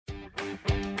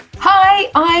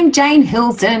I'm Jane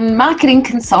Hilsden, marketing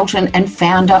consultant and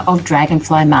founder of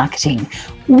Dragonfly Marketing.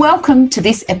 Welcome to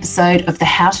this episode of the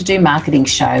How to Do Marketing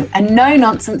Show, a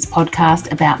no-nonsense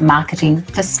podcast about marketing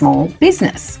for small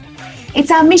business. It's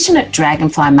our mission at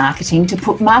Dragonfly Marketing to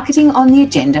put marketing on the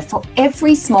agenda for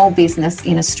every small business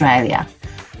in Australia.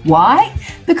 Why?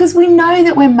 Because we know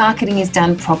that when marketing is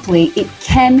done properly, it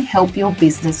can help your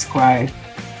business grow.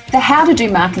 The How to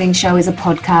Do Marketing Show is a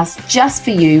podcast just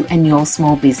for you and your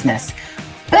small business.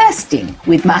 Bursting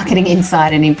with marketing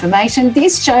insight and information,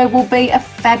 this show will be a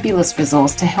fabulous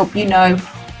resource to help you know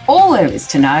all there is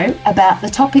to know about the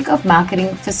topic of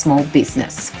marketing for small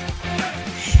business.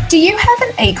 Do you have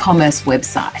an e-commerce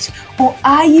website, or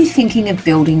are you thinking of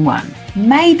building one?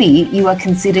 Maybe you are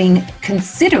considering,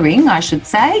 transitioning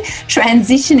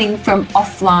from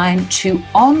offline to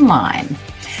online.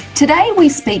 Today we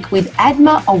speak with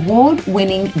ADMA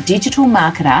award-winning digital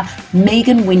marketer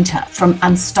Megan Winter from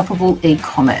Unstoppable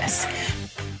E-commerce.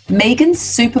 Megan's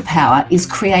superpower is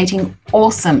creating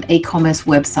awesome e-commerce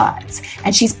websites,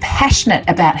 and she's passionate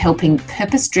about helping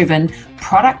purpose-driven,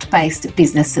 product-based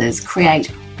businesses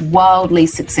create wildly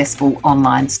successful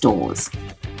online stores.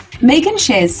 Megan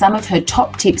shares some of her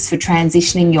top tips for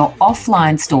transitioning your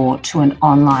offline store to an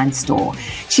online store.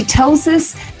 She tells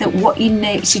us what you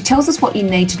need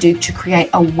to do to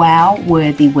create a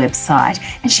wow-worthy website,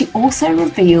 and she also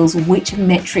reveals which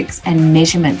metrics and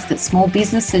measurements that small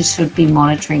businesses should be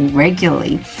monitoring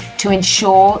regularly to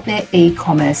ensure their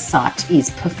e-commerce site is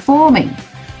performing.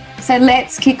 So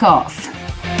let's kick off.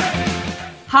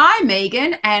 Hi,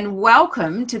 Megan, and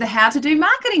welcome to the How to Do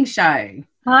Marketing Show.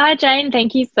 Hi, Jane.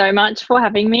 Thank you so much for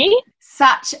having me.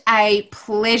 Such a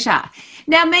pleasure.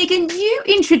 Now, Megan, you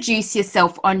introduce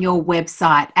yourself on your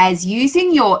website as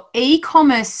using your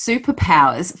e-commerce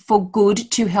superpowers for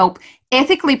good to help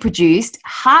ethically produced,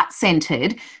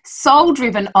 heart-centered,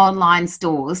 soul-driven online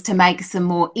stores to make some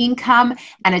more income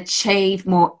and achieve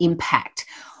more impact.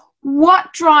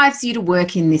 What drives you to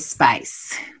work in this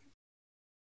space?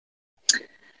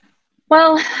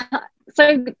 Well,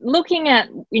 so looking at,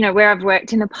 where I've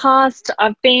worked in the past,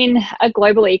 I've been a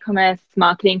global e-commerce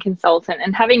marketing consultant,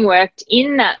 and having worked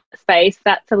in that space,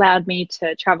 that's allowed me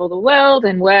to travel the world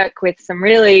and work with some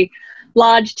really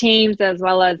large teams as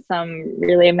well as some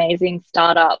really amazing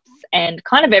startups and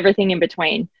kind of everything in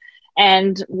between.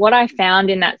 And what I found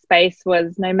in that space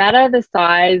was no matter the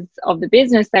size of the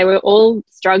business, they were all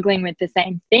struggling with the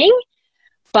same thing,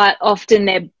 but often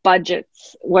their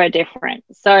budgets were different.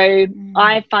 So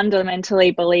I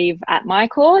fundamentally believe at my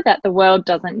core that the world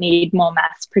doesn't need more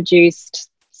mass-produced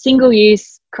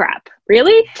single-use crap,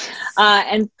 really.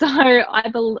 And so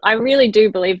I really do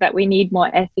believe that we need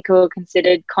more ethical,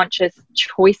 considered, conscious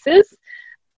choices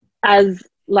as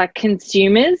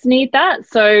consumers need that.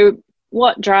 So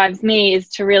what drives me is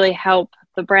to really help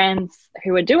the brands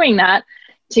who are doing that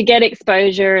to get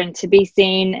exposure and to be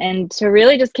seen and to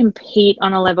really just compete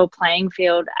on a level playing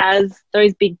field as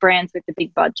those big brands with the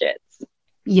big budgets.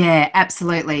 Yeah,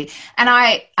 absolutely. And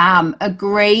I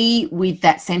agree with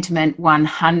that sentiment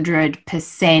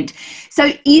 100%.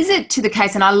 So is it to the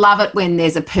case, and I love it when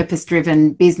there's a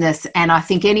purpose-driven business, and I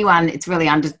think it's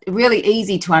really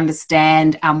easy to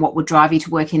understand what would drive you to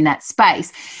work in that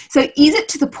space. So is it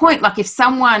to the point, if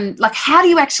someone, how do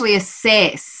you actually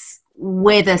assess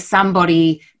whether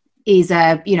somebody is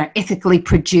a, ethically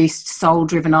produced,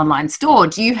 soul-driven online store?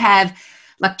 Do you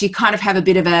kind of have a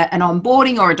bit of an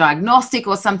onboarding or a diagnostic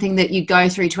or something that you go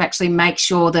through to actually make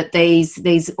sure that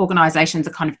these organisations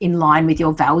are kind of in line with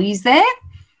your values there?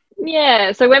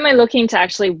 Yeah. So when we're looking to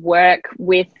actually work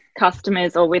with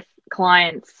customers or with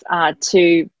clients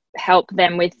to help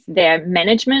them with their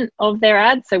management of their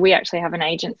ads. So we actually have an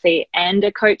agency and a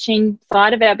coaching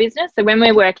side of our business. So when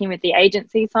we're working with the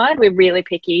agency side, we're really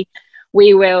picky.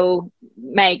 We will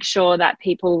make sure that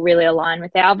people really align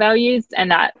with our values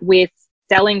and that we're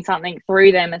selling something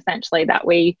through them essentially that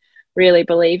we really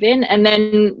believe in. And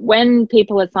then when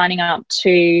people are signing up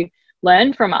to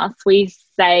learn from us, we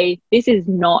say, this is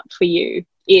not for you.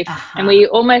 And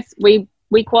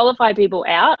we qualify people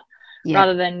out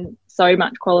rather than so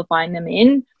much qualifying them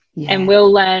in. And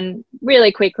we'll learn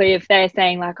really quickly if they're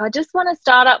saying I just want to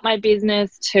start up my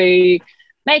business to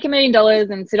make $1 million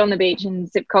and sit on the beach and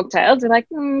sip cocktails. We're like,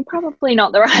 probably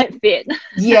not the right fit.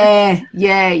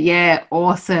 Yeah.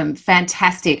 Awesome.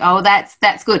 Fantastic. Oh,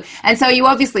 that's good. And so you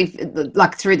obviously,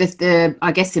 through the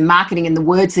I guess the marketing and the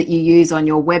words that you use on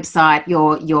your website,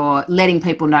 you're letting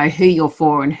people know who you're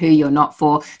for and who you're not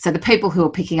for. So the people who are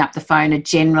picking up the phone are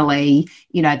generally,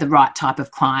 the right type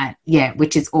of client. Yeah,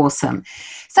 which is awesome.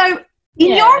 So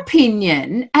In your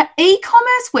opinion, are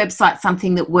e-commerce websites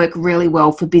something that work really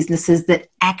well for businesses that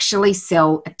actually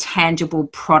sell a tangible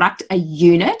product, a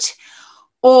unit,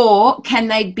 or can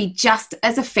they be just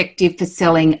as effective for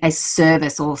selling a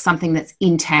service or something that's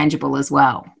intangible as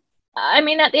well? I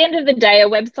mean, at the end of the day, a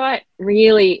website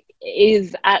really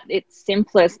is at its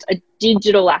simplest a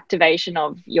digital activation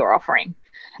of your offering.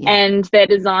 Yeah. And they're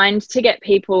designed to get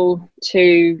people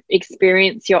to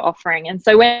experience your offering. And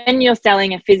so when you're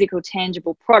selling a physical,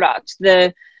 tangible product,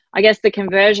 I guess the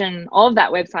conversion of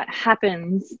that website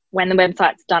happens when the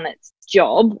website's done its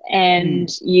job and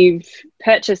you've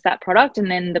purchased that product, and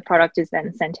then the product is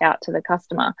then sent out to the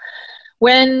customer.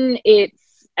 When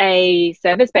it's a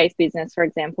service-based business, for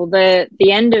example, the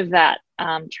end of that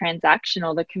transaction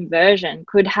or the conversion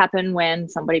could happen when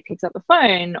somebody picks up the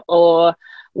phone, or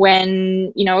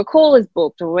when, you know, a call is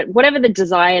booked, or whatever the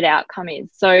desired outcome is.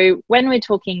 So when we're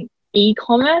talking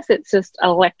e-commerce, it's just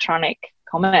electronic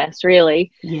commerce,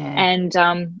 really. Yeah. And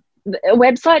a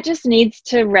website just needs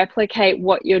to replicate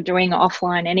what you're doing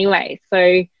offline anyway. So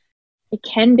it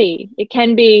can be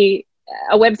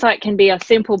a website can be a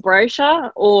simple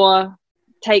brochure, or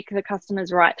take the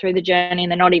customers right through the journey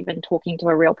and they're not even talking to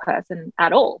a real person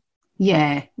at all.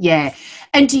 Yeah, yeah.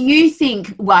 And do you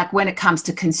think, like, when it comes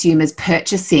to consumers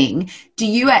purchasing, do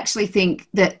you actually think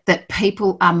that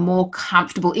people are more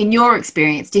comfortable, in your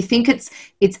experience, do you think it's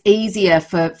easier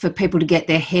for people to get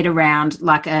their head around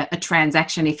like a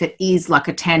transaction if it is like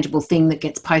a tangible thing that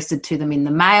gets posted to them in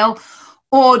the mail?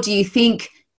 Or do you think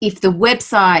if the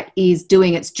website is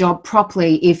doing its job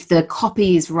properly, if the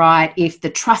copy is right, if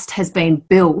the trust has been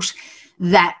built,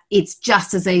 that it's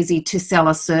just as easy to sell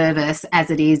a service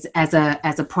as it is as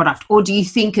a product? Or do you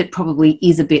think it probably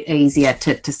is a bit easier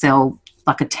to sell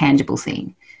like a tangible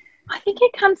thing? I think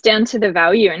it comes down to the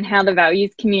value and how the value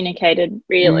is communicated,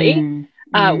 really.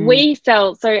 We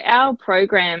sell, so our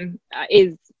program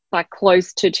is like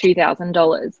close to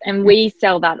 $2,000, and we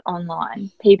sell that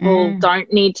online. People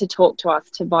don't need to talk to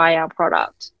us to buy our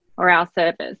product or our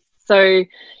service. So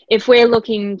if we're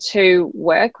looking to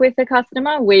work with a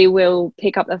customer, we will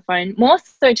pick up the phone, more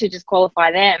so to just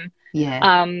qualify them.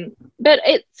 Yeah. But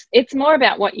it's more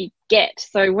about what you get.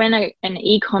 So when an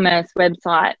e-commerce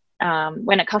website,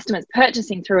 when a customer is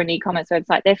purchasing through an e-commerce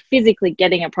website, they're physically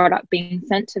getting a product being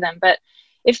sent to them. But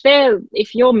if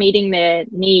you're meeting their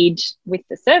need with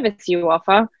the service you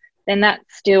offer, then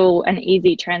that's still an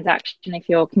easy transaction if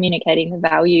you're communicating the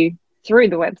value through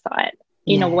the website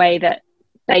in a way that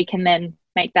they can then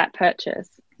make that purchase.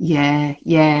 Yeah,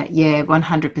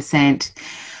 100%.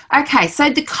 Okay, so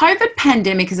the COVID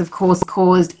pandemic has, of course,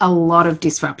 caused a lot of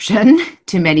disruption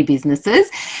to many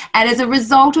businesses. And as a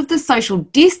result of the social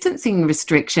distancing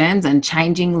restrictions and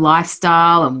changing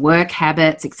lifestyle and work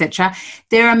habits, etc.,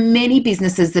 there are many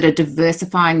businesses that are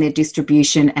diversifying their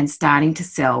distribution and starting to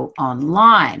sell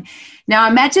online. Now,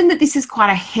 imagine that this is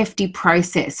quite a hefty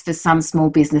process for some small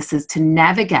businesses to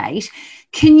navigate.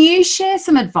 Can you share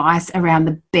some advice around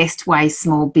the best way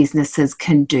small businesses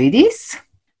can do this?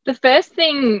 The first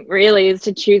thing really is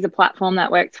to choose a platform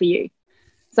that works for you.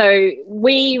 So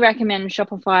we recommend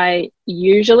Shopify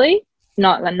usually,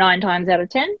 not 9 times out of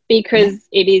 10, because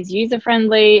it is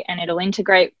user-friendly and it'll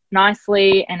integrate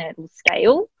nicely and it'll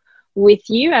scale with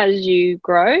you as you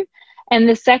grow. And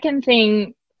the second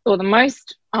thing, or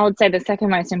I would say the second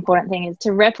most important thing, is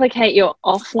to replicate your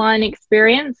offline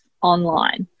experience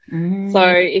online. So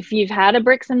if you've had a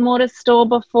bricks and mortar store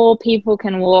before, people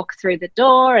can walk through the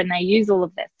door and they use all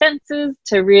of their senses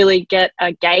to really get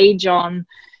a gauge on,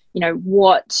 you know,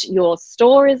 what your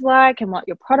store is like and what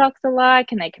your products are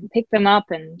like, and they can pick them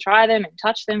up and try them and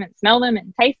touch them and smell them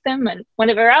and taste them and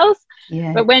whatever else.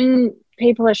 Yeah. But when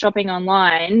people are shopping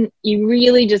online, you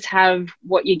really just have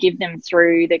what you give them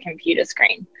through the computer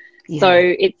screen. Yeah.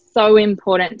 So it's so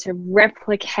important to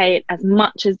replicate as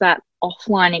much as that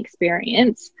offline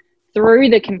experience through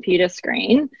the computer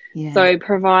screen. Yeah. So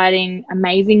providing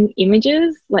amazing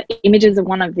images, like images are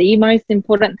one of the most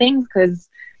important things, because,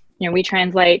 you know, we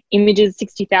translate images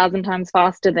 60,000 times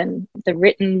faster than the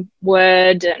written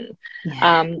word,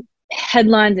 and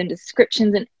headlines and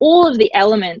descriptions and all of the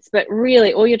elements. But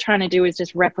really all you're trying to do is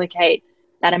just replicate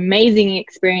that amazing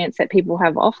experience that people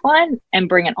have offline and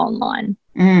bring it online.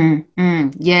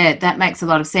 Yeah, that makes a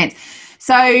lot of sense.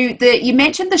 So you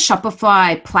mentioned the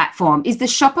Shopify platform. Is the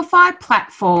Shopify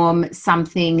platform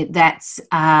something that's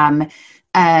that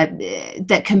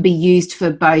can be used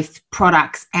for both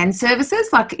products and services?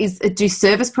 Like, do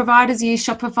service providers use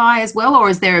Shopify as well, or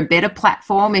is there a better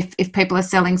platform if people are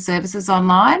selling services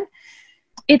online?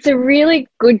 It's a really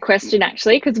good question,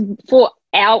 actually, because for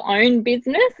our own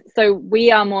business. So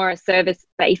we are more a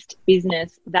service-based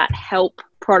business that help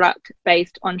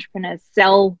product-based entrepreneurs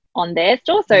sell on their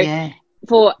store. So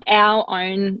for our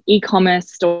own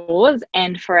e-commerce stores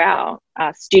and for our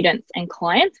students and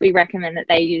clients, we recommend that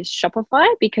they use Shopify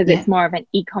because it's more of an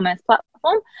e-commerce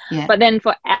platform. But then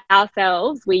for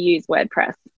ourselves, we use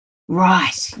WordPress.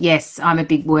 Right. Yes, I'm a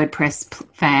big WordPress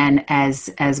fan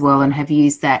as well, and have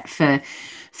used that for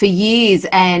years.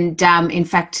 And in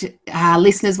fact,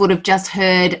 listeners would have just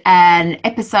heard an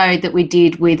episode that we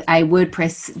did with a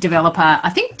WordPress developer, I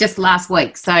think just last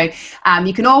week. So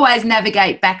you can always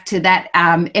navigate back to that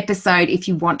episode if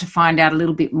you want to find out a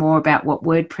little bit more about what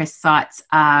WordPress sites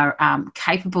are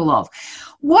capable of.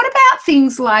 What about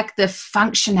things like the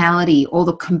functionality or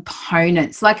the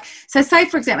components? Like, so say,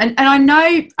 for example, and I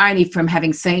know only from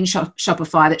having seen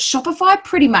Shopify that Shopify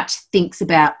pretty much thinks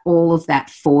about all of that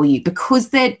for you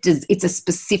because it's a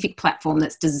specific platform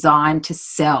that's designed to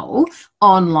sell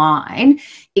online.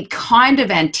 It kind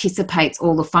of anticipates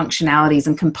all the functionalities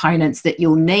and components that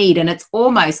you'll need, and it's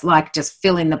almost like just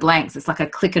fill in the blanks. It's like a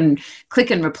click and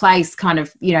replace kind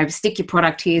of, stick your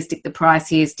product here, stick the price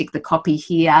here, stick the copy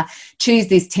here, choose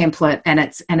this template, and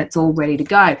it's all ready to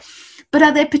go. But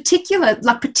are there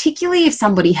particularly if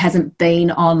somebody hasn't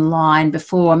been online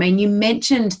before? I mean, you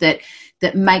mentioned that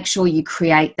make sure you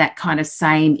create that kind of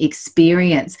same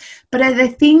experience. But are there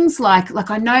things like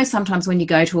I know sometimes when you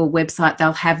go to a website,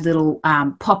 they'll have little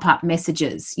pop-up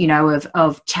messages,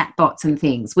 of chatbots and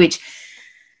things, which,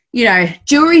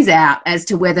 jury's out as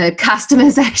to whether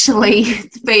customers actually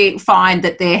find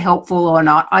that they're helpful or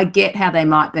not. I get how they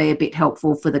might be a bit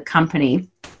helpful for the company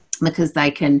because they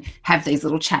can have these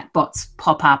little chatbots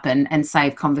pop up and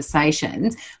save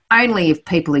conversations, only if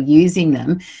people are using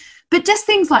them. But just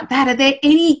things like that, are there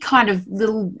any kind of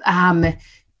little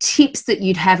tips that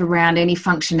you'd have around any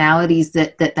functionalities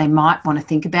that they might want to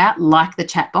think about, like the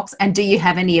chat box? And do you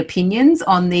have any opinions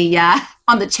on the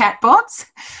chat bots?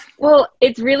 Well,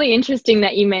 it's really interesting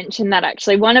that you mentioned that,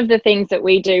 actually. One of the things that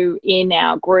we do in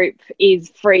our group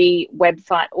is free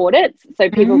website audits.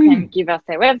 So people can give us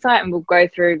their website and we'll go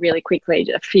through really quickly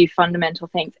a few fundamental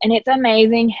things. And it's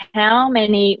amazing how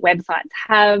many websites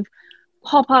have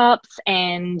pop-ups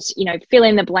and, fill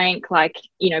in the blank, like,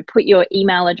 put your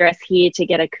email address here to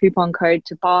get a coupon code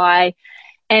to buy.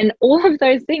 And all of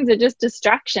those things are just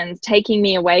distractions taking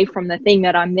me away from the thing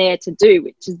that I'm there to do,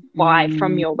 which is buy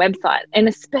from your website. And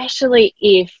especially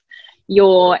if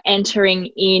you're entering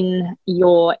in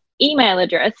your email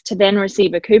address to then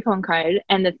receive a coupon code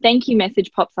and the thank you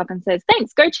message pops up and says,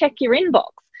 thanks, go check your inbox.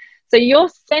 So you're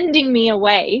sending me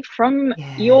away from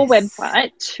your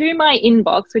website to my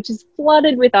inbox, which is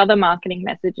flooded with other marketing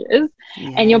messages.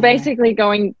 And you're basically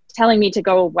telling me to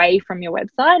go away from your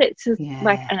website. It's just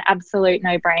like an absolute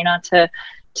no-brainer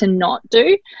to not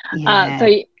do. I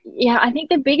think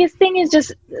the biggest thing is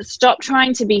just stop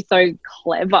trying to be so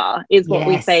clever is what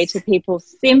we say to people.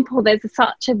 Simple. There's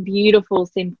such a beautiful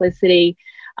simplicity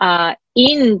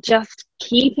in just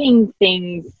keeping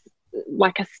things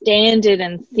like a standard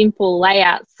and simple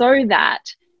layout so that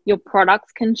your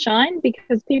products can shine,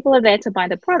 because people are there to buy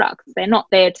the products. They're not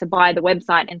there to buy the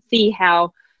website and see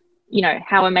how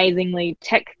amazingly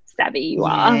tech savvy you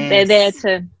are. They're there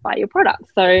to buy your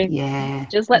product. So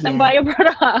just let them buy your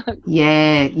product.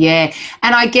 And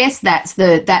I guess that's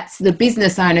the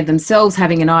business owner themselves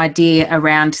having an idea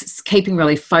around keeping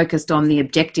really focused on the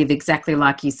objective, exactly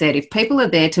like you said. If people are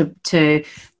there to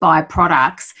buy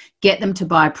products, get them to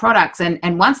buy products,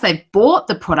 and once they've bought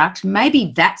the product,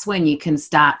 maybe that's when you can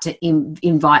start to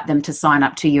invite them to sign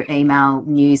up to your email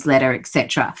newsletter,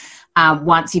 etc.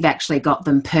 Once you've actually got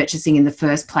them purchasing in the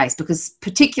first place, because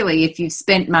particularly if you've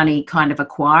spent money kind of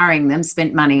acquiring them,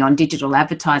 spent money on digital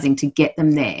advertising to get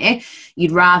them there,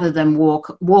 you'd rather them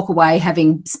walk away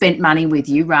having spent money with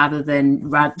you rather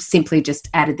than simply just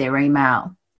added their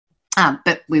email.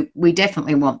 But we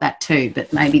definitely want that too,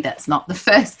 but maybe that's not the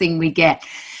first thing we get.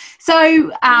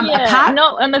 So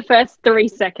not in the first 3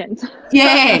 seconds.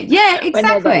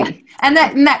 Exactly. And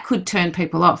that could turn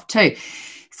people off too.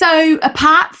 So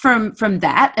apart from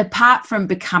that, apart from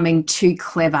becoming too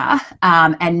clever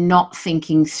and not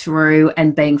thinking through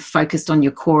and being focused on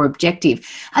your core objective,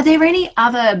 are there any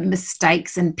other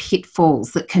mistakes and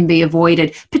pitfalls that can be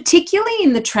avoided, particularly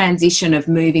in the transition of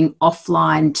moving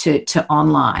offline to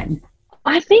online?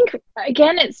 I think,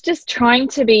 again, it's just trying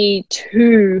to be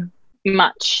too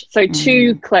much, so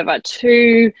too clever,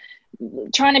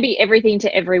 trying to be everything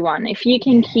to everyone. If you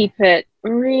can keep it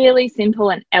really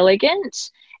simple and elegant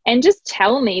and just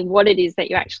tell me what it is that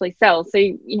you actually sell. So,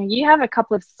 you have a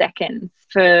couple of seconds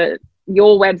for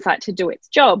your website to do its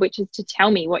job, which is to tell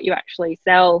me what you actually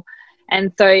sell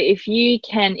And so if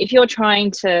you're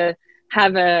trying to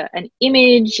have an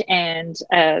image and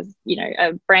a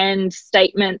brand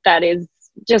statement that is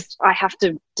just, I have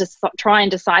to just try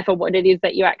and decipher what it is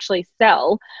that you actually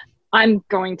sell, I'm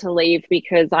going to leave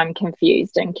because I'm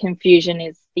confused, and confusion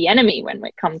is the enemy when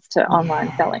it comes to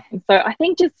online selling. So I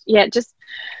think just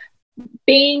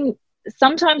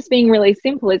sometimes being really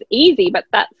simple is easy, but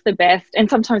that's the best. And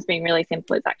sometimes being really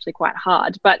simple is actually quite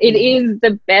hard, but it is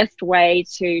the best way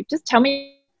to just tell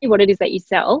me what it is that you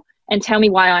sell and tell me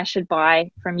why I should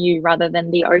buy from you, rather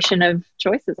than the ocean of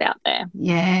choices out there.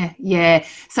 Yeah.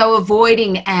 So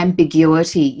avoiding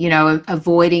ambiguity,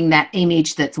 avoiding that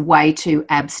image that's way too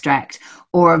abstract,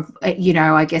 or,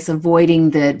 I guess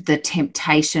avoiding the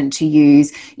temptation to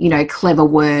use, clever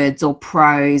words or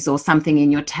prose or something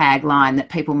in your tagline that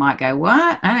people might go,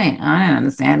 what? I don't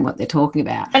understand what they're talking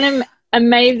about. And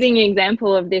amazing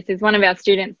example of this is one of our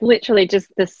students literally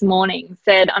just this morning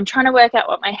said, I'm trying to work out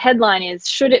what my headline is.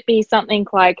 Should it be something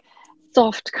like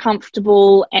soft,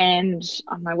 comfortable, and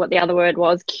I don't know what the other word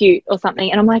was, cute or something?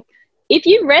 And I'm like, if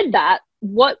you read that,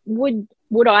 what would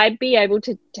I be able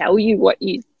to tell you what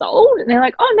you sold? And they're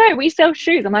like, oh no, we sell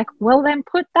shoes. I'm like, well then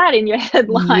put that in your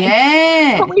headline.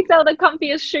 Yeah. We sell the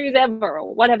comfiest shoes ever,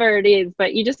 or whatever it is.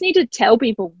 But you just need to tell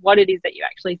people what it is that you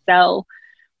actually sell.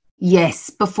 Yes,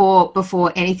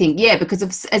 before anything. Yeah, because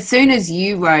as soon as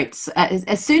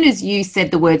you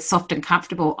said the word soft and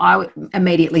comfortable, I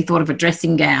immediately thought of a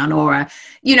dressing gown or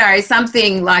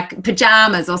something like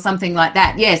pajamas or something like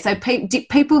that. Yeah, so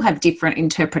people have different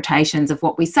interpretations of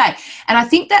what we say. And I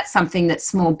think that's something that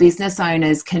small business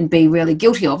owners can be really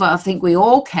guilty of. I think we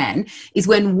all can, is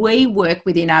when we work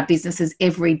within our businesses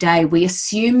every day, we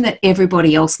assume that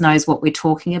everybody else knows what we're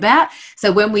talking about.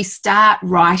 So when we start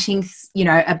writing,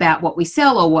 about what we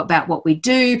sell or about what we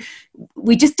do,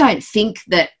 we just don't think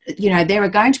that, there are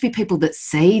going to be people that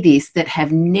see this that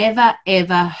have never,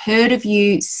 ever heard of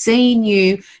you, seen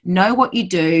you, know what you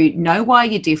do, know why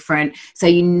you're different. So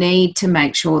you need to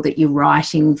make sure that you're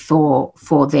writing for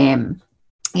them.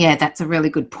 Yeah, that's a really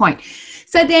good point.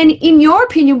 So then, in your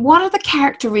opinion, what are the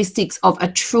characteristics of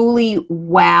a truly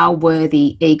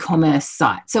wow-worthy e-commerce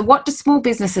site? So what do small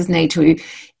businesses need to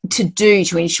do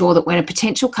to ensure that when a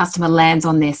potential customer lands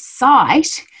on their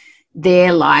site,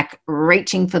 they're like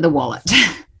reaching for the wallet?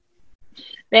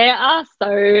 There are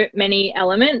so many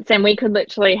elements, and we could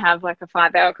literally have like a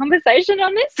 5-hour conversation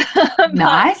on this.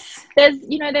 Nice. There's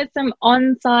some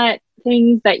on-site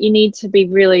things that you need to be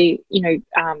really,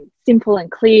 simple and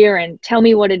clear, and tell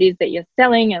me what it is that you're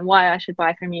selling and why I should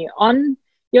buy from you on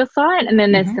your site. And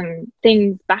then there's some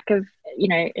things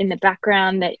in the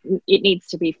background that it needs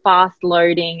to be fast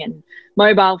loading and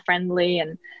mobile friendly.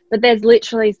 But there's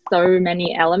literally so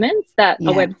many elements that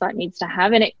a website needs to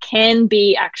have, and it can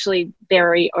be actually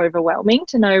very overwhelming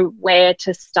to know where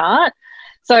to start.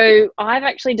 So I've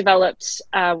actually developed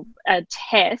a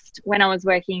test when I was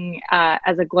working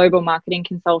as a global marketing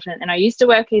consultant, and I used to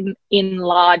work in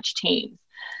large teams.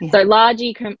 Yeah. So large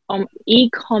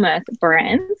e-commerce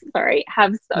brands,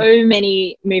 have so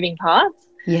many moving parts.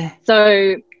 Yeah.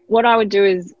 So what I would do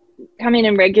is come in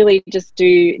and regularly just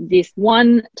do this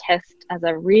one test as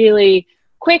a really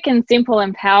quick and simple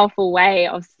and powerful way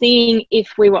of seeing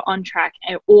if we were on track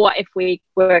or if we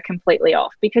were completely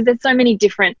off, because there's so many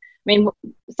different,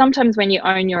 sometimes when you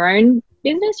own your own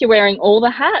business, you're wearing all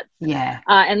the hats. Yeah.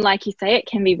 And like you say, it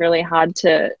can be really hard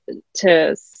to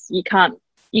you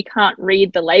can't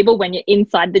read the label when you're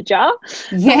inside the jar.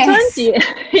 Yes. Sometimes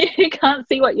you can't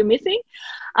see what you're missing.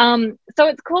 So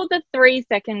it's called the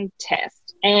 3-second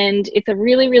test, and it's a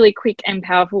really, really quick and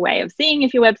powerful way of seeing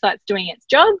if your website's doing its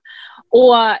job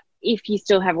or if you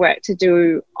still have work to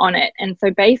do on it. And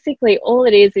so basically all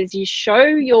it is you show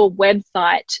your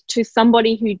website to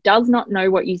somebody who does not know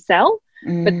what you sell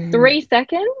for 3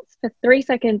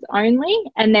 seconds only,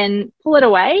 and then pull it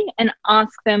away and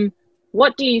ask them,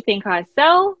 what do you think I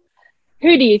sell?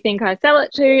 Who do you think I sell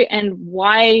it to? And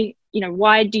why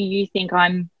do you think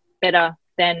I'm better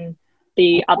than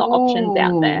the other options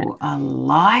out there? I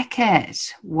like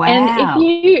it. Wow.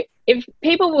 And if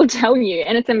people will tell you,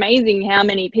 and it's amazing how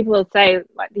many people will say,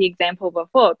 like the example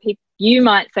before, you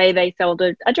might say they sold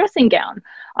a dressing gown.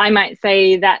 I might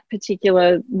say that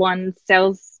particular one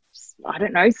sells, I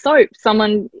don't know, soap.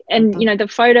 And the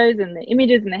photos and the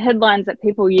images and the headlines that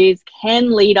people use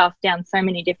can lead us down so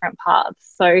many different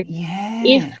paths. So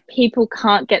if people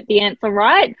can't get the answer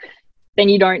right, then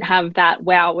you don't have that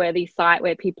wow-worthy site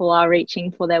where people are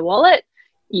reaching for their wallet.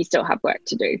 You still have work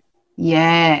to do.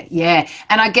 Yeah, yeah.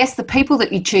 And I guess the people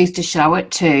that you choose to show it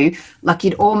to, like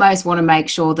you'd almost want to make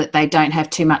sure that they don't have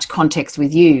too much context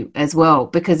with you as well.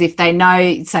 Because if they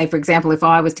know, say, for example, if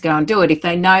I was to go and do it, if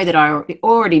they know that I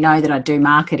already know that I do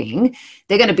marketing,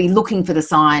 they're going to be looking for the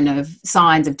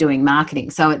signs of doing marketing.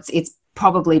 So it's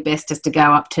probably best just to go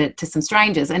up to some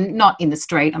strangers, and not in the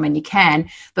street. I mean, you can,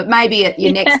 but maybe at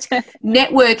your next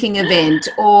networking event,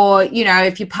 or, you know,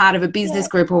 if you're part of a business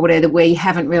group or whatever, where you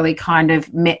haven't really kind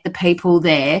of met the people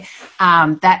there,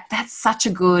 that's such a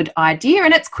good idea.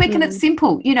 And it's quick and it's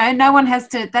simple. You know, no one has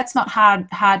to, that's not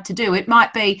hard to do. It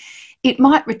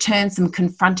might return some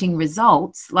confronting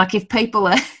results. Like if people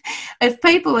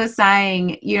are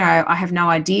saying, you know, I have no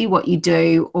idea what you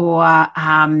do, or,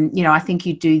 you know, I think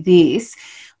you do this.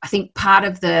 I think part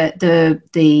of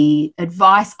the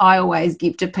advice I always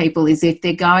give to people is, if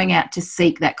they're going out to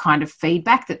seek that kind of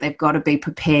feedback, that they've got to be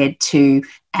prepared to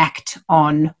act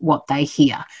on what they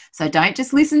hear. So don't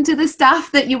just listen to the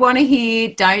stuff that you want to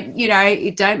hear. Don't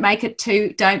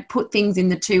put things in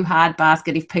the too hard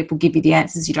basket if people give you the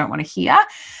answers you don't want to hear,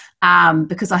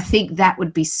 because I think that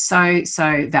would be so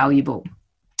valuable.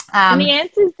 And the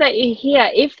answers that you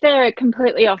hear, if they're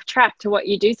completely off track to what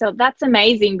you do sell, that's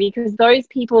amazing, because those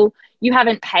people, you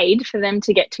haven't paid for them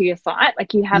to get to your site.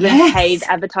 Like, you haven't paid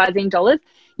advertising dollars.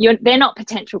 They're not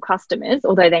potential customers,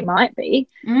 although they might be,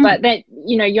 but that,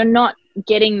 you know, you're not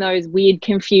getting those weird,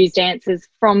 confused answers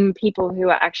from people who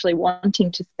are actually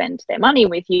wanting to spend their money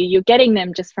with you. You're getting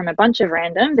them just from a bunch of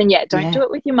randoms. And don't do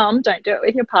it with your mum. Don't do it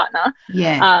with your partner.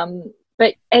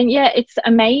 It's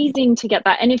amazing to get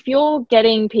that. And if you're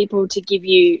getting people to give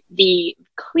you the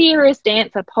clearest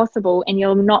answer possible, and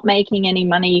you're not making any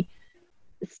money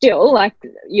still, like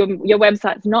your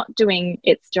website's not doing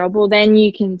its job, well, then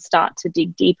you can start to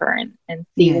dig deeper and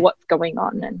see what's going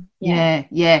on. And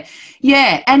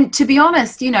and to be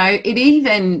honest, you know,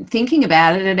 thinking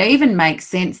about it, it even makes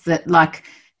sense that, like,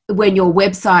 when you're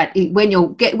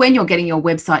getting your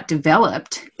website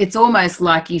developed, it's almost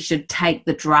like you should take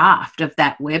the draft of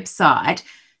that website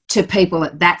to people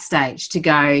at that stage to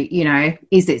go, you know,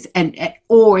 is this,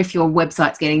 or if your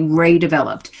website's getting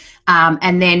redeveloped,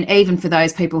 and then even for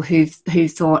those people who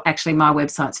thought, actually, my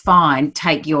website's fine,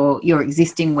 take your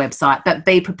existing website, but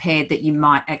be prepared that you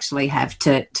might actually have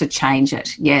to change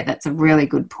it. Yeah, that's a really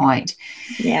good point.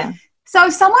 Yeah. So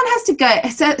if someone has to go,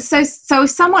 so if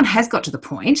someone has got to the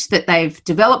point that they've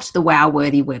developed the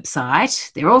Wowworthy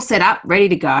website, they're all set up, ready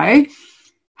to go,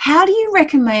 how do you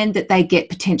recommend that they get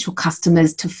potential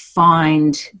customers to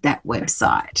find that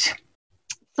website?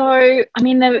 So, I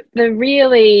mean, the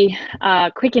really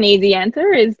quick and easy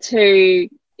answer is to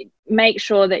make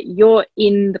sure that you're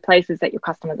in the places that your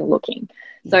customers are looking.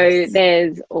 Yes. So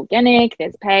there's organic,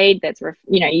 there's paid, there's,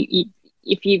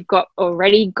 if you've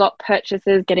already got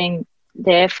purchases, getting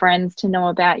their friends to know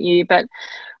about you. But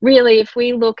really, if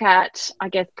we look at, I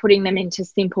guess, putting them into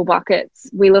simple buckets,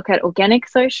 we look at organic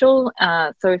social.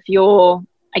 So if you're,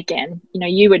 again, you know,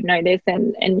 you would know this,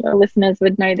 and your listeners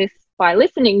would know this by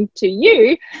listening to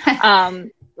you,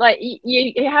 like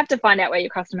you have to find out where your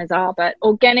customers are. But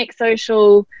organic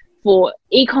social for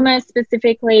e-commerce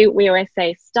specifically, we always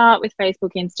say start with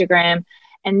Facebook, Instagram,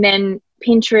 and then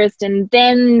Pinterest, and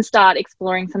then start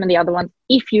exploring some of the other ones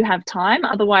if you have time.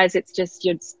 Otherwise, it's just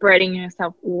you're spreading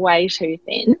yourself way too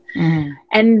thin.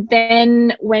 And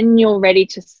then when you're ready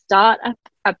to start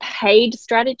a paid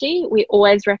strategy, we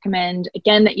always recommend,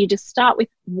 again, that you just start with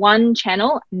one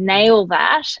channel, nail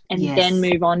that, and then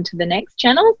move on to the next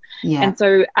channel. And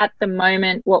so at the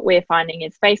moment, what we're finding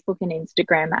is Facebook and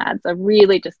Instagram ads are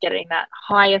really just getting that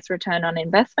highest return on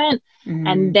investment.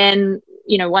 And then,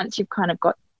 you know, once you've kind of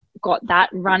got that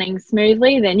running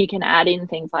smoothly, then you can add in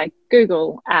things like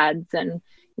Google ads and,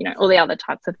 you know, all the other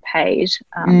types of paid,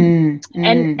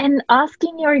 and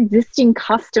asking your existing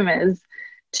customers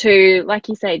to, like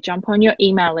you say, jump on your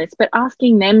email list, but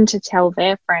asking them to tell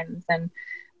their friends. And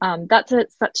that's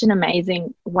such an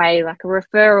amazing way. Like, a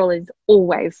referral is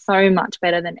always so much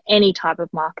better than any type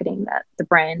of marketing that the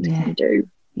brand can do.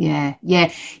 And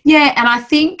I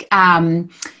think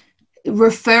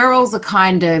referrals are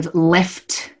kind of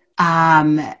left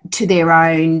to their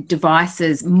own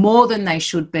devices more than they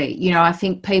should be. You know, I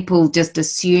think people just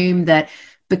assume that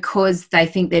because they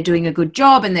think they're doing a good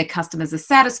job and their customers are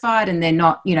satisfied and they're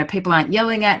not, you know, people aren't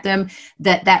yelling at them,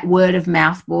 that word of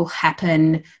mouth will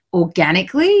happen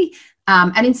organically.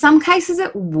 And in some cases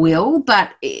it will,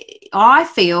 but I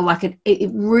feel like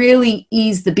it really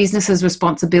is the business's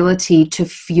responsibility to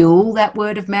fuel that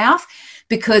word of mouth.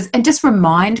 and just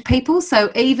remind people.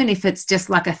 So even if it's just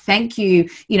like a thank you,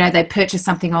 you know, they purchase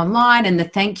something online and the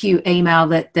thank you email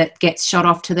that gets shot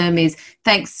off to them is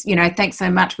thanks, you know, thanks so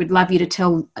much. We'd love you to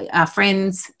tell our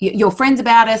friends, your friends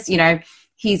about us, you know,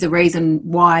 here's a reason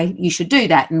why you should do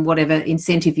that, and whatever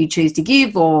incentive you choose to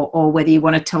give, or whether you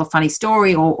want to tell a funny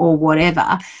story or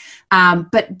whatever.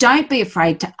 But don't be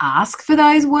afraid to ask for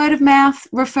those word of mouth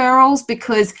referrals,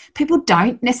 because people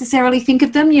don't necessarily think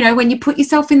of them. You know, when you put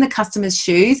yourself in the customer's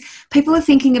shoes, people are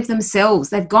thinking of themselves.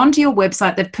 They've gone to your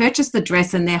website, they've purchased the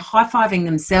dress, and they're high-fiving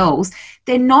themselves.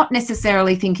 They're not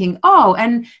necessarily thinking, oh,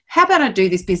 and how about I do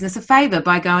this business a favour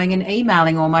by going and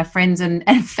emailing all my friends and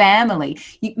family.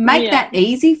 You make that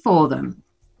easy for them.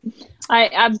 I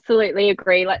absolutely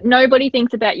agree. Like, nobody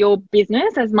thinks about your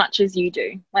business as much as you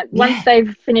do. Like, once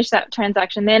they've finished that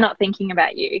transaction, they're not thinking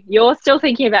about you. You're still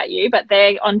thinking about you, but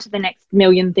they're on to the next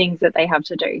million things that they have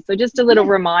to do. So just a little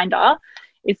reminder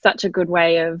is such a good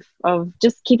way of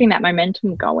just keeping that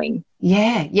momentum going.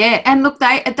 Yeah. And look,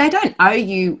 they don't owe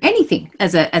you anything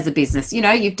as a business. You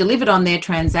know, you've delivered on their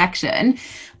transaction.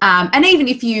 And even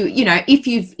if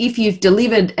you've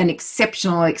delivered an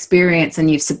exceptional experience and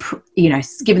you've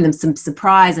given them some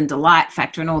surprise and delight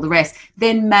factor and all the rest,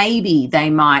 then maybe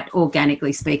they might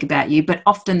organically speak about you. But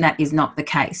often that is not the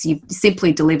case. You've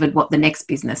simply delivered what the next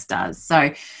business does.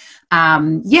 So,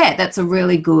 that's a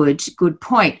really good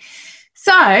point.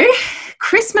 So,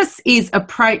 Christmas is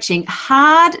approaching,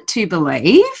 hard to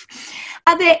believe.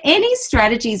 Are there any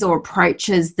strategies or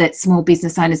approaches that small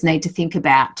business owners need to think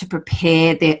about to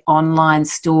prepare their online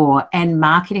store and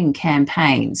marketing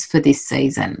campaigns for this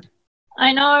season?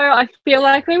 I know, I feel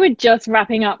like we were just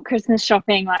wrapping up Christmas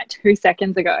shopping like 2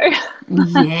 seconds ago.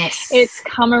 Yes. It's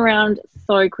come around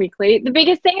so quickly. The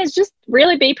biggest thing is just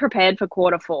really be prepared for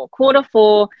quarter four. Quarter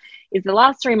four is the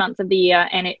last 3 months of the year,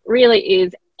 and it really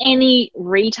is any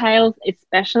retail,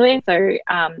 especially, so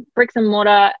bricks and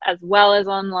mortar as well as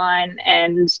online,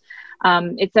 and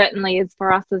it certainly is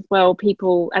for us as well.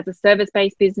 People, as a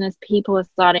service-based business, people are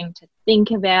starting to think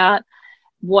about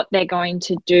what they're going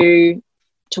to do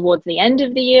towards the end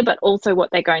of the year, but also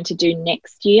what they're going to do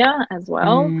next year as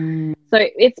well. So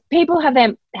it's people have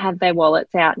their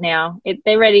wallets out now.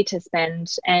 They're ready to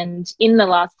spend, and in the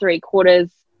last 3 quarters,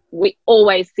 we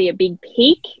always see a big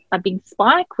peak, a big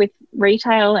spike with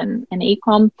retail and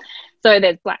e-com. So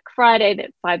there's Black Friday,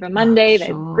 there's Cyber Monday,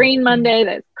 there's Green Monday,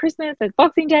 there's Christmas, there's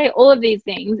Boxing Day, all of these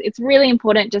things. It's really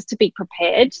important just to be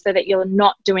prepared so that you're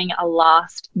not doing a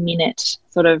last minute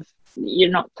sort of, you're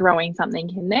not throwing something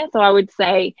in there. So I would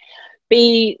say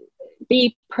be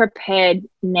prepared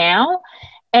now.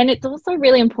 And it's also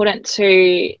really important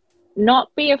to not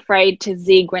be afraid to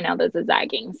zig when others are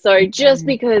zagging. So just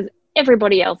because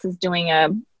everybody else is doing a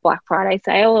Black Friday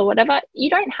sale or whatever, you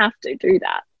don't have to do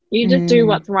that. You just do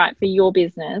what's right for your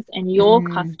business and your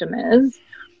customers.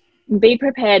 Be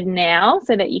prepared now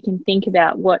so that you can think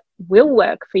about what will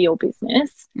work for your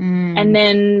business. And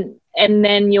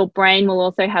then your brain will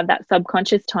also have that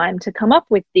subconscious time to come up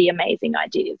with the amazing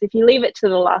ideas. If you leave it to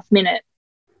the last minute,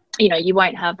 you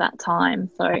won't have that time.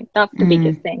 So that's the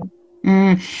biggest thing.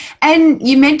 And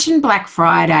you mentioned Black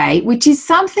Friday, which is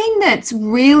something that's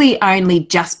really only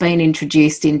just been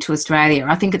introduced into Australia.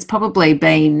 I think it's probably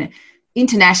been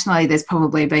internationally, there's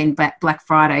probably been Black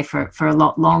Friday for a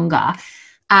lot longer.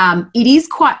 It is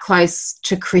quite close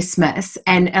to Christmas.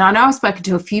 And I know I've spoken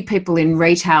to a few people in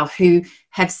retail who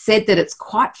have said that it's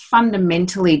quite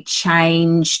fundamentally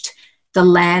changed the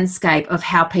landscape of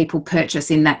how people purchase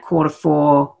in that quarter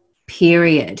four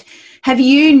period. Have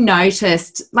you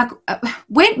noticed,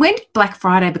 when did Black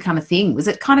Friday become a thing? Was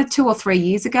it kind of 2 or 3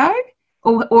 years ago?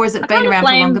 Or has it been around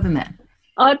for longer than that?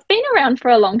 Oh, it's been around for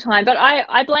a long time, but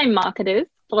I blame marketers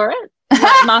for it.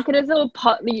 Marketers will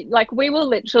we will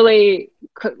literally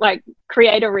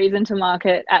create a reason to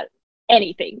market at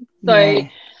anything. So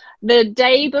the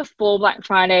day before Black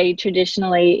Friday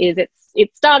traditionally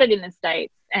it started in the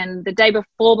States, and the day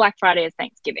before Black Friday is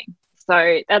Thanksgiving.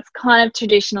 So that's kind of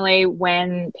traditionally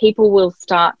when people will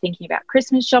start thinking about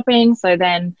Christmas shopping. So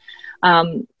then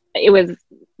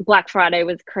Black Friday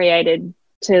was created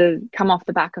to come off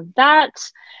the back of that.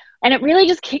 And it really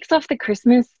just kicks off the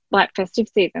Christmas festive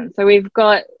season. So we've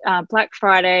got Black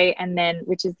Friday, and then,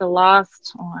 which is the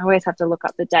last, I always have to look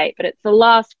up the date, but it's the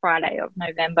last Friday of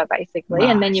November basically.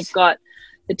 Right. And then you've got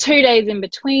the 2 days in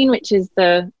between, which is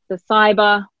the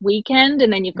Cyber weekend,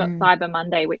 and then you've got Cyber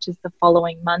Monday, which is the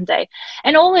following Monday.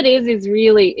 And all it is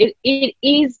really,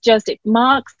 it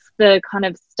marks the kind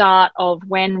of start of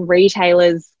when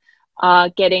retailers are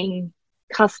getting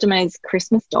customers'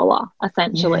 Christmas dollar,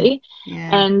 essentially.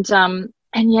 And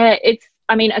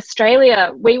I mean,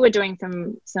 Australia, we were doing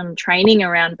some training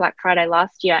around Black Friday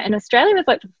last year, and Australia was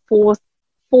like the fourth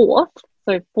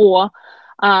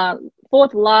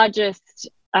largest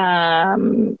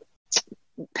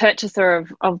purchaser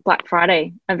of Black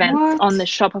Friday events on the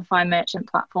Shopify merchant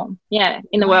platform,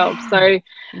 in the world. So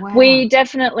we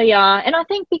definitely are. And I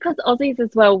think because Aussies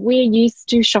as well, we're used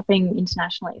to shopping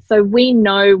internationally. So we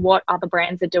know what other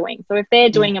brands are doing. So if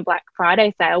they're doing a Black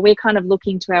Friday sale, we're kind of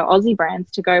looking to our Aussie brands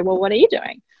to go, well, what are you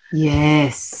doing?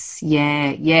 Yes.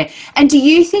 Yeah. And do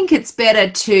you think it's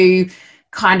better to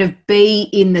kind of be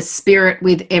in the spirit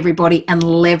with everybody and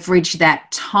leverage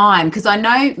that time? Because I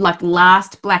know like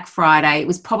last Black Friday, it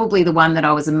was probably the one that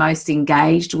I was the most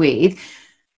engaged with,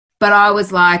 but I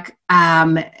was like,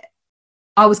 I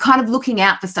was kind of looking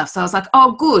out for stuff. So I was like,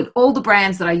 oh, good. All the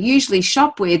brands that I usually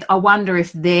shop with, I wonder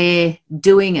if they're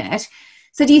doing it.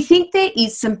 So do you think there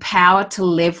is some power to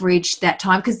leverage that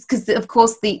time? Because of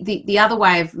course, the other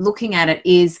way of looking at it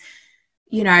is,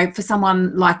 you know, for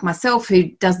someone like myself who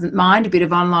doesn't mind a bit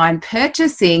of online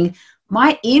purchasing,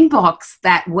 my inbox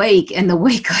that week and the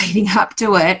week leading up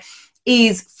to it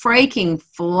is freaking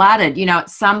flooded. You know, at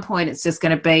some point it's just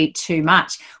going to be too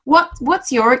much.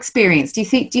 What's your experience? Do you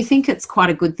think it's quite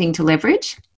a good thing to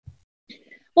leverage?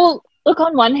 Well, look,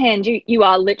 on one hand, you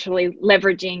are literally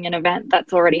leveraging an event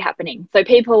that's already happening. So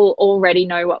people already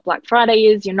know what Black Friday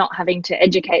is. You're not having to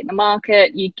educate the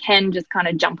market. You can just kind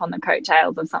of jump on the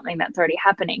coattails of something that's already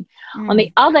happening. On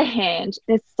the other hand,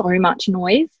 there's so much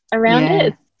noise around it.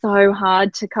 It's so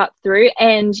hard to cut through,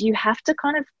 and you have to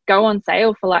kind of go on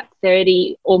sale for like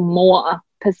 30 or more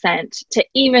 % to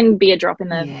even be a drop in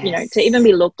the, you know, to even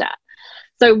be looked at.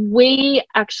 So we're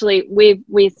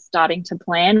starting to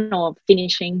plan or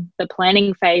finishing the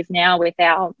planning phase now with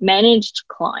our managed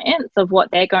clients of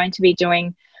what they're going to be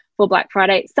doing for Black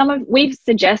Friday. We've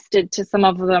suggested to some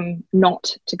of them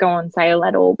not to go on sale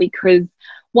at all because,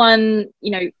 one,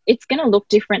 you know, it's going to look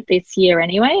different this year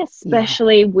anyway,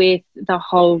 especially with the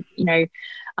whole, you know,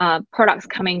 products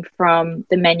coming from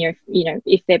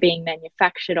if they're being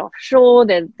manufactured offshore,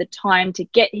 the time to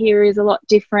get here is a lot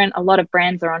different. A lot of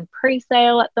brands are on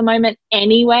pre-sale at the moment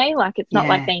anyway. Like, it's not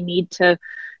like they need to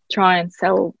try and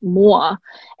sell more.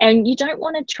 And you don't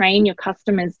want to train your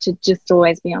customers to just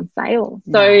always be on sale.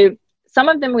 No. So some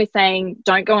of them we're saying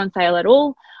don't go on sale at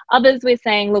all. Others we're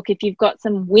saying, look, if you've got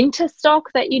some winter stock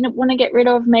that you want to get rid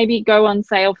of, maybe go on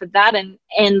sale for that and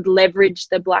leverage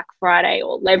the Black Friday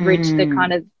or leverage the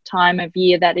kind of time of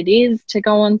year that it is to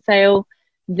go on sale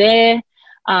there.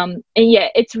 And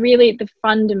it's really the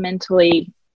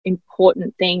fundamentally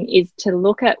important thing is to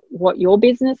look at what your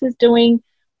business is doing,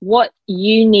 what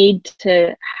you need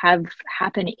to have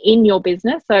happen in your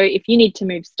business. So if you need to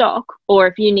move stock, or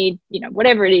if you need, you know,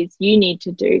 whatever it is you need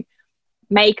to do,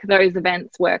 make those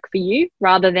events work for you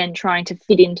rather than trying to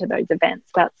fit into those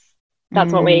events.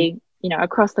 That's what we, you know,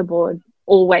 across the board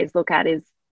always look at is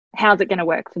how's it going to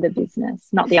work for the business,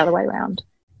 not the other way around.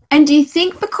 And do you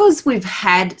think because we've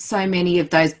had so many of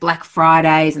those Black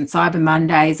Fridays and Cyber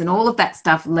Mondays and all of that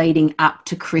stuff leading up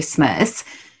to Christmas,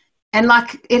 and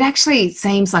like it actually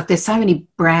seems like there's so many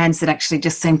brands that actually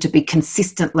just seem to be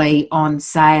consistently on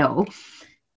sale.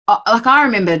 Like I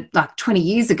remember like 20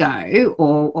 years ago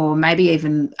or maybe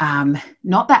even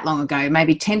not that long ago,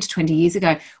 maybe 10 to 20 years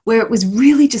ago, where it was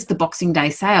really just the Boxing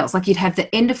Day sales. Like you'd have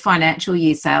the end of financial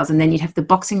year sales and then you'd have the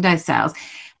Boxing Day sales.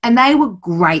 And they were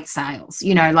great sales,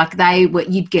 you know, like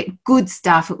you'd get good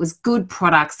stuff. It was good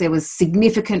products. There was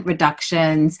significant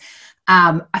reductions.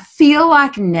 I feel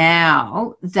like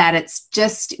now that it's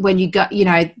just when you go, you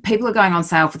know, people are going on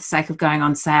sale for the sake of going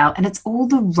on sale, and it's all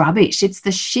the rubbish. It's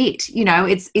the shit, you know,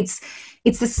 it's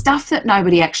the stuff that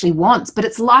nobody actually wants, but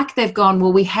it's like they've gone,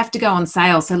 well, we have to go on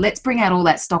sale. So let's bring out all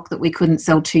that stock that we couldn't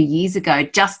sell 2 years ago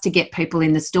just to get people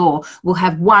in the store. We'll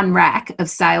have one rack of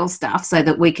sale stuff so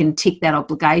that we can tick that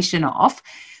obligation off.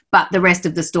 But the rest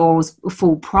of the store was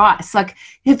full price. Like,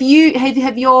 have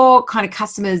your kind of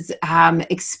customers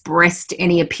expressed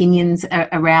any opinions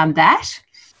around that?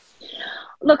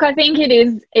 Look, I think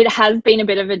it has been a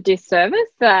bit of a disservice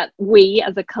that we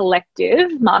as a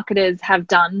collective marketers have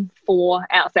done for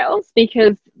ourselves,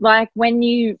 because like when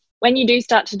you do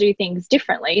start to do things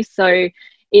differently, so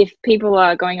if people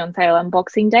are going on sale on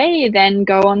Boxing Day, then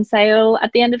go on sale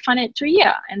at the end of financial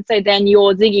year. And so then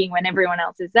you're zigging when everyone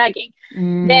else is zagging.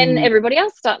 Then everybody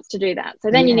else starts to do that. So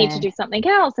then you need to do something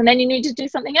else, and then you need to do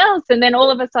something else. And then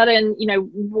all of a sudden, you know,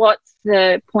 what's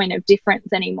the point of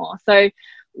difference anymore? So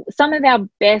some of our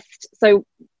best,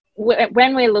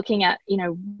 when we're looking at, you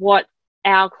know, what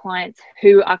our clients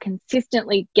who are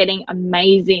consistently getting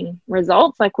amazing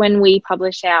results, like when we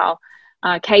publish our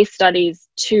case studies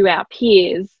to our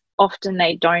peers often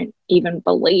they don't even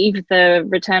believe the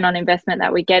return on investment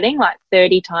that we're getting, like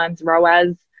 30 times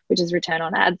ROAS, which is return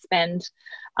on ad spend,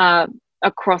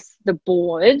 across the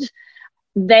board.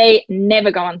 They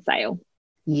never go on sale.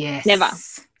 Yes. Never.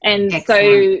 And excellent.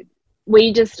 So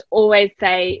we just always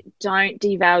say, don't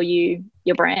devalue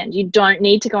your brand. You don't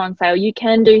need to go on sale. You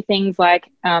can do things like,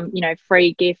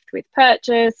 free gift with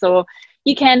purchase, or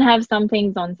you can have some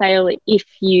things on sale if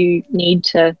you need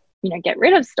to, get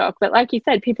rid of stock. But like you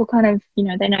said, people kind of,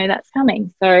 they know that's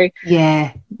coming. So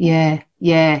yeah.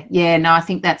 No, I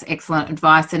think that's excellent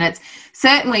advice, and it's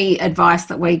certainly advice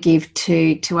that we give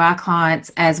to our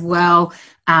clients as well.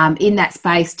 In that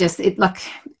space, just like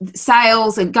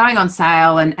sales and going on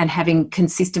sale and having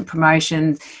consistent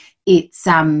promotions,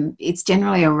 it's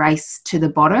generally a race to the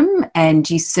bottom, and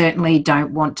you certainly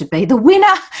don't want to be the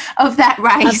winner of that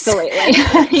race.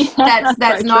 Absolutely. That's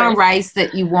so not true. a race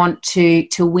that you want to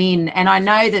win. And I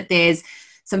know that there's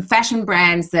some fashion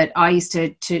brands that I used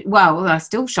to I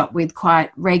still shop with quite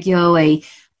regularly.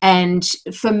 And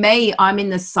for me, I'm in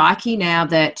the psyche now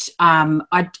that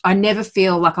I never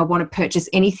feel like I want to purchase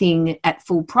anything at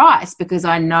full price, because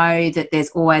I know that there's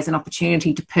always an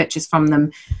opportunity to purchase from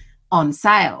them on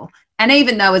sale. And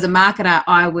even though as a marketer,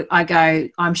 I go,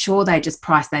 I'm sure they just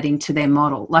priced that into their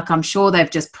model. Like, I'm sure they've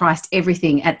just priced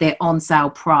everything at their on sale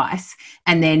price.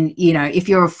 And then, if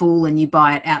you're a fool and you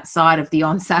buy it outside of the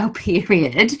on sale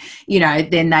period,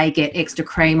 then they get extra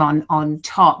cream on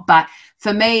top. But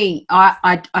for me,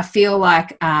 I feel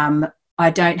like I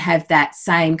don't have that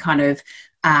same kind of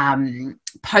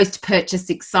post-purchase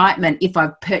excitement if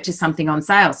I've purchased something on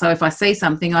sale. So if I see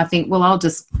something, I think, well, I'll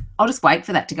just wait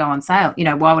for that to go on sale.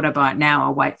 Why would I buy it now?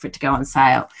 I'll wait for it to go on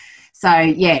sale. So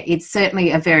yeah, it's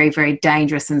certainly a very, very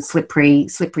dangerous and slippery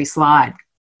slide.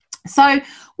 So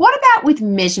what about with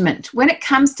measurement? When it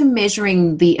comes to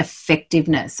measuring the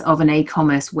effectiveness of an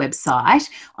e-commerce website,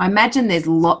 I imagine there's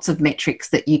lots of metrics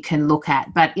that you can look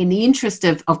at, but in the interest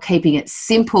of keeping it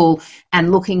simple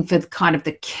and looking for kind of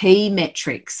the key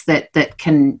metrics that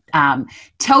can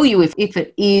tell you if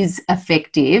it is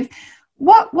effective,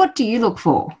 what do you look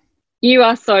for? You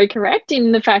are so correct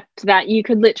in the fact that you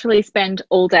could literally spend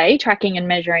all day tracking and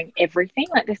measuring everything.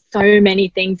 Like, there's so many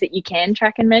things that you can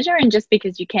track and measure, and just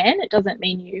because you can, it doesn't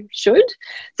mean you should.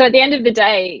 So at the end of the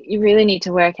day, you really need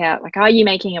to work out, like, are you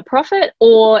making a profit,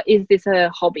 or is this a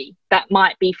hobby that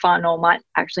might be fun or might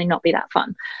actually not be that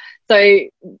fun? So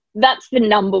that's the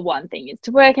number one thing, is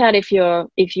to work out if you're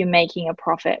making a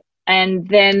profit. And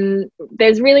then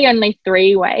there's really only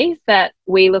 3 ways that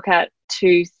we look at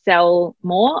to sell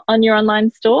more on your online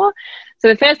store. So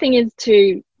the first thing is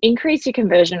to increase your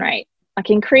conversion rate, like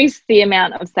increase the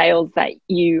amount of sales that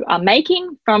you are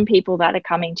making from people that are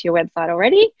coming to your website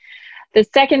already. The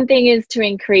second thing is to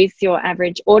increase your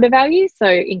average order value, so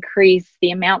increase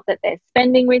the amount that they're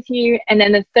spending with you. And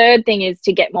then the third thing is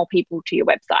to get more people to your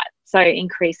website, so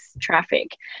increase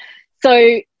traffic.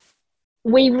 So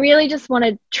we really just want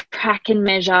to track and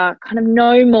measure kind of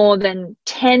no more than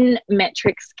 10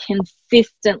 metrics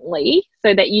consistently,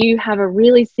 so that you have a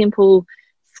really simple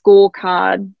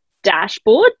scorecard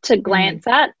dashboard to glance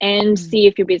at and see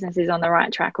if your business is on the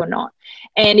right track or not.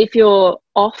 And if you're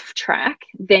off track,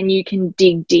 then you can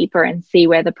dig deeper and see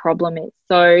where the problem is.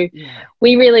 So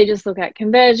we really just look at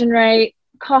conversion rate,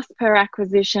 cost per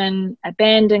acquisition,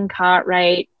 abandoned cart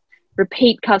rate,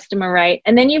 repeat customer rate,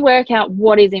 and then you work out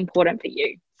what is important for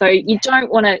you. So you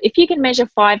don't want to, if you can measure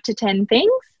 5 to 10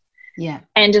 things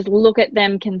and just look at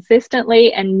them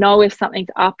consistently and know if something's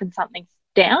up and something's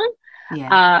down,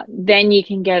 then you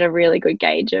can get a really good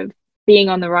gauge of being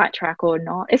on the right track or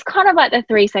not. It's kind of like the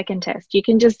 3-second test. You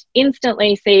can just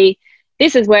instantly see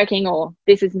this is working or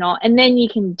this is not, and then you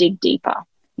can dig deeper.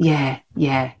 Yeah,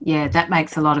 that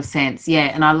makes a lot of sense.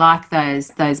 Yeah, and I like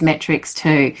those metrics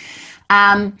too.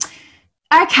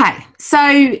 Okay,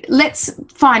 so let's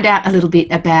find out a little bit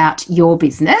about your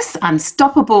business,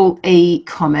 Unstoppable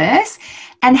E-commerce,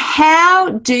 and how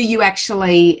do you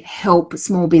actually help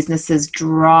small businesses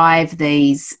drive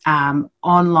these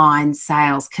online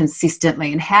sales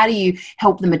consistently, and how do you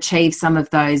help them achieve some of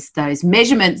those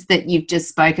measurements that you've just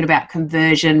spoken about: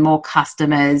 conversion, more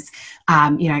customers,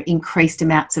 increased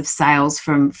amounts of sales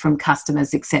from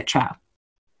customers, etc.?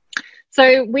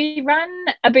 So we run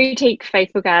a boutique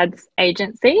Facebook ads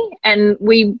agency, and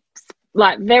we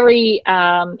very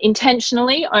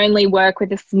intentionally only work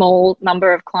with a small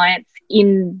number of clients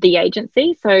in the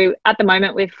agency. So at the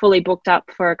moment, we're fully booked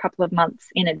up for a couple of months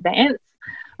in advance.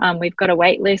 We've got a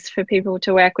wait list for people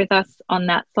to work with us on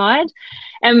that side.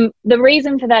 And the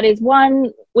reason for that is,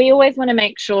 one, we always want to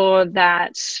make sure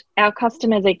that our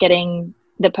customers are getting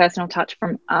the personal touch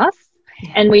from us.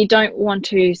 And we don't want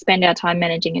to spend our time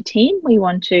managing a team. We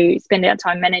want to spend our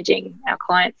time managing our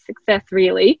clients' success,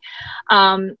 really.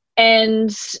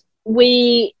 And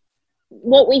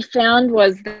what we found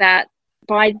was that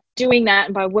by doing that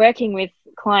and by working with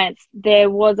clients, there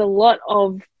was a lot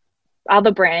of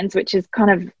other brands, which is kind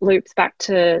of loops back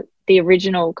to the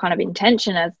original kind of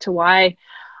intention as to why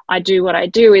I do what I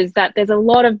do, is that there's a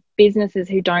lot of businesses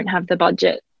who don't have the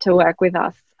budget to work with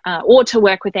us or to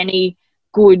work with any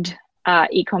good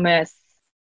e-commerce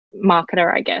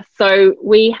marketer, I guess. So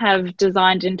we have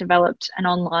designed and developed an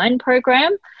online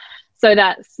program so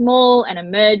that small and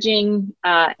emerging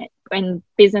and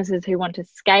businesses who want to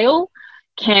scale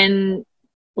can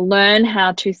learn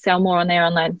how to sell more on their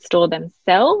online store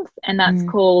themselves, and that's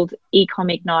called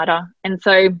Ecom Igniter. And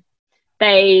so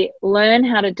they learn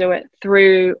how to do it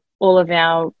through all of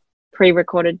our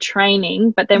pre-recorded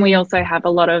training, but then we also have a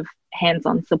lot of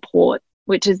hands-on support,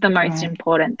 which is the most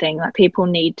important thing. Like, people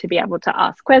need to be able to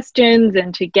ask questions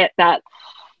and to get that,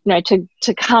 you know,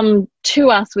 to come to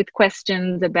us with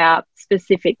questions about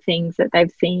specific things that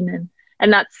they've seen,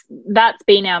 and that's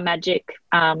been our magic.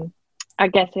 I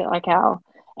guess like our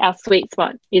sweet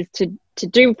spot is to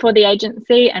do for the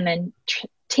agency and then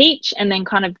teach, and then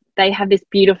kind of they have this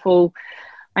beautiful,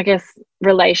 I guess,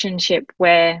 relationship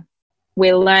where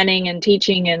we're learning and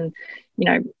teaching and, you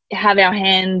know, have our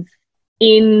hands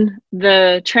in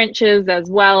the trenches as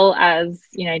well as,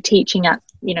 you know, teaching at,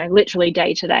 you know, literally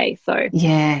day to day. So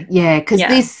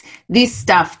because this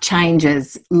stuff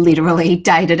changes literally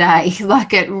day to day.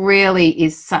 Like, it really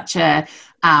is such a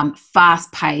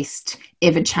fast-paced,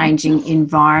 ever-changing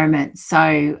environment.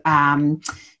 So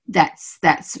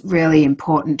that's really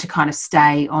important to kind of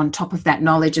stay on top of that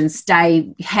knowledge and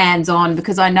stay hands-on,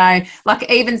 because I know, like,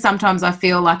 even sometimes I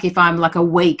feel like if I'm like a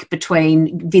week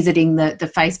between visiting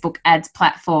the Facebook ads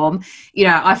platform, you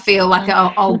know, I feel like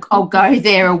I'll go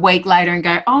there a week later and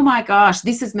go, oh my gosh,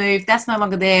 this has moved, that's no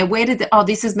longer there,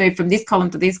 this has moved from this column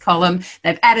to this column,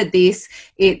 they've added this.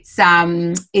 It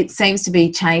seems to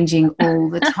be changing all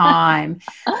the time.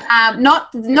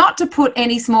 Not to put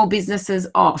any small businesses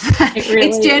off.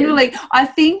 It's generally, I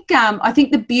think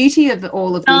the beauty of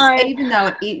all of this,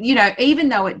 even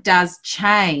though it does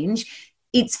change,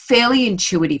 it's fairly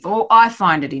intuitive, or I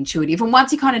find it intuitive. And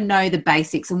once you kind of know the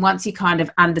basics and once you kind of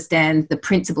understand the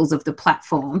principles of the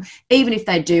platform, even if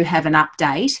they do have an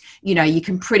update, you know, you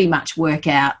can pretty much work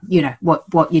out, you know,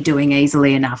 what you're doing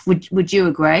easily enough. Would you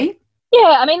agree?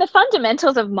 Yeah, I mean, the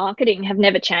fundamentals of marketing have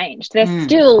never changed. They're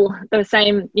still the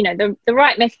same, you know, the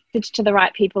right message to the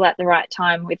right people at the right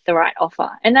time with the right offer.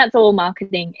 And that's all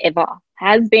marketing ever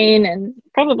has been, and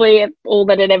probably all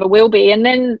that it ever will be. And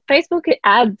then Facebook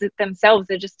ads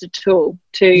themselves are just a tool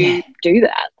to do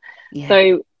that. Yeah.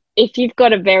 So if you've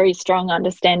got a very strong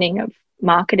understanding of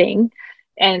marketing,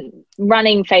 and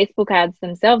running Facebook ads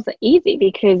themselves are easy,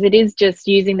 because it is just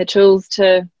using the tools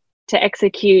to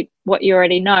execute what you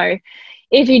already know.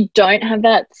 If you don't have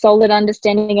that solid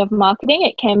understanding of marketing,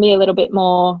 it can be a little bit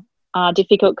more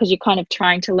difficult, because you're kind of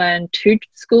trying to learn two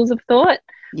schools of thought.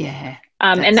 Yeah.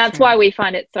 And that's why we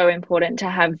find it so important to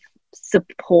have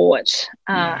support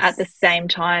at the same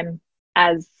time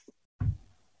as,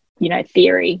 you know,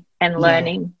 theory and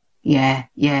learning. Yeah.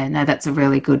 No, that's a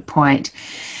really good point.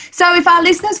 So if our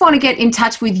listeners want to get in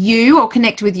touch with you or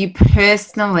connect with you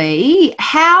personally,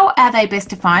 how are they best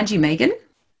to find you, Megan?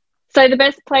 So the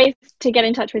best place to get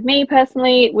in touch with me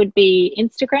personally would be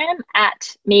Instagram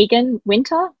at Megan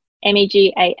Winter,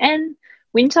 Megan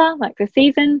Winter, like the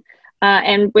season.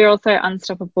 And we're also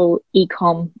Unstoppable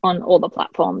Ecom on all the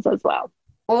platforms as well.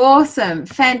 Awesome.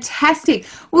 Fantastic.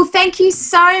 Well, thank you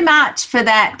so much for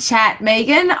that chat,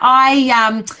 Megan.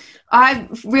 I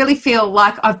really feel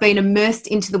like I've been immersed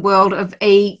into the world of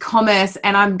e-commerce,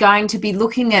 and I'm going to be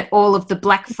looking at all of the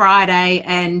Black Friday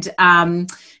and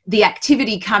the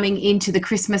activity coming into the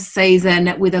Christmas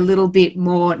season with a little bit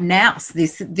more nous.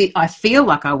 I feel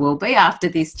like I will be after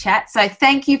this chat. So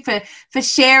thank you for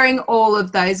sharing all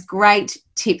of those great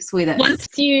tips with us. Once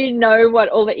you know what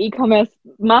all the e-commerce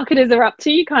marketers are up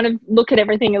to, you kind of look at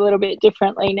everything a little bit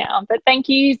differently now. But thank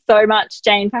you so much,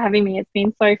 Jane, for having me. It's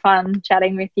been so fun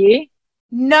chatting with you.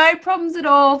 No problems at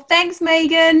all. Thanks,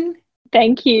 Megan.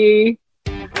 Thank you.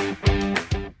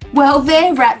 Well,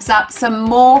 there wraps up some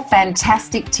more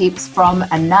fantastic tips from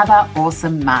another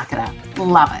awesome marketer.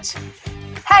 Love it.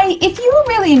 Hey, if you're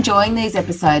really enjoying these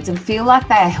episodes and feel like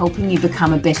they are helping you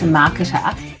become a better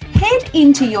marketer, head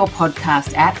into your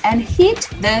podcast app and hit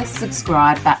the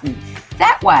subscribe button.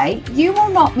 That way, you will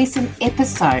not miss an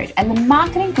episode, and the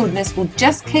marketing goodness will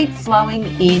just keep flowing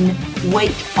in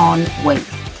week on week.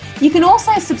 You can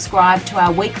also subscribe to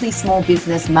our weekly small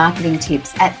business marketing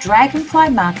tips at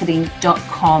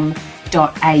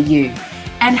dragonflymarketing.com.au.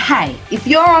 And hey, if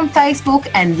you're on Facebook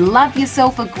and love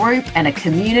yourself a group and a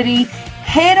community,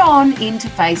 head on into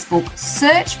Facebook,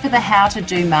 search for the How to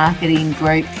Do Marketing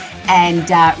group and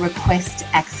request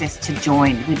access to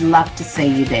join. We'd love to see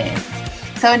you there.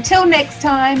 So until next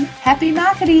time, happy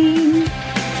marketing.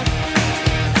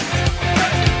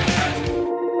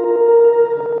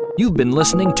 You've been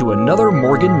listening to another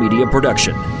Morgan Media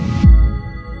production.